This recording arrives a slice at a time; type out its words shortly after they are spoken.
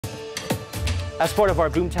As part of our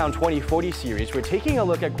Boomtown 2040 series, we're taking a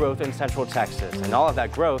look at growth in Central Texas, and all of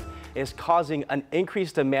that growth is causing an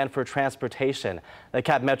increased demand for transportation. The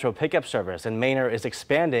CapMetro pickup service in Manor is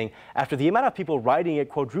expanding after the amount of people riding it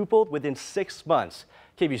quadrupled within 6 months.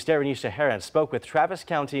 KVUE's Darenisha Heron spoke with Travis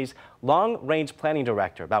County's long-range planning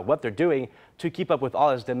director about what they're doing to keep up with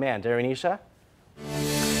all this demand. Darenisha?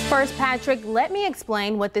 First, Patrick, let me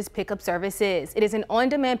explain what this pickup service is. It is an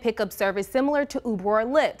on-demand pickup service similar to Uber or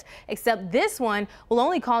Lyft, except this one will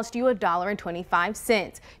only cost you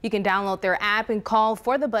 $1.25. You can download their app and call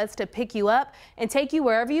for the bus to pick you up and take you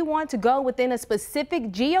wherever you want to go within a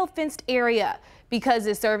specific geo-fenced area. Because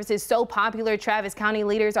this service is so popular, Travis County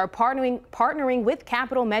leaders are partnering with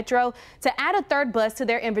CapMetro to add a third bus to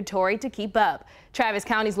their inventory to keep up. Travis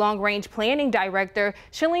County's long-range planning director,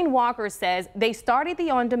 Shalene Walker, says they started the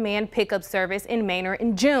on-demand pickup service in Manor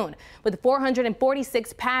in June with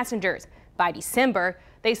 446 passengers. By December,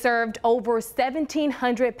 they served over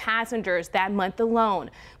 1,700 passengers that month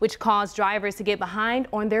alone, which caused drivers to get behind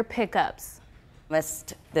on their pickups.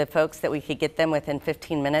 The folks that we could get them within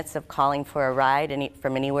 15 minutes of calling for a ride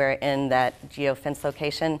from anywhere in that geo-fence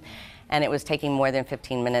location, and it was taking more than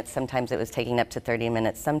 15 minutes. Sometimes it was taking up to 30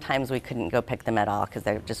 minutes. Sometimes we couldn't go pick them at all because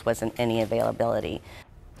there just wasn't any availability.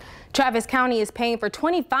 Travis County is paying for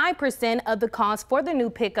 25% of the cost for the new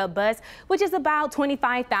pickup bus, which is about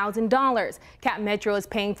 $25,000. CapMetro is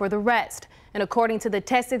paying for the rest. And according to the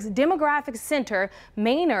Texas Demographic Center,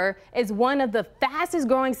 Manor is one of the fastest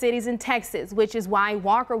growing cities in Texas, which is why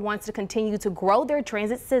Walker wants to continue to grow their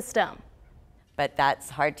transit system. But that's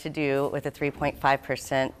hard to do with a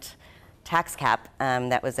 3.5% tax cap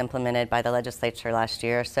that was implemented by the legislature last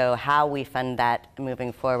year. So how we fund that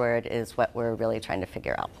moving forward is what we're really trying to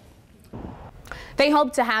figure out. They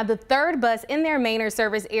hope to have the third bus in their Manor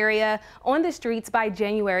service area on the streets by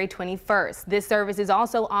January 21st. This service is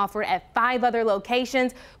also offered at 5 other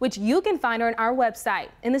locations, which you can find on our website.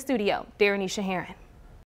 In the studio, Darenisha Heron.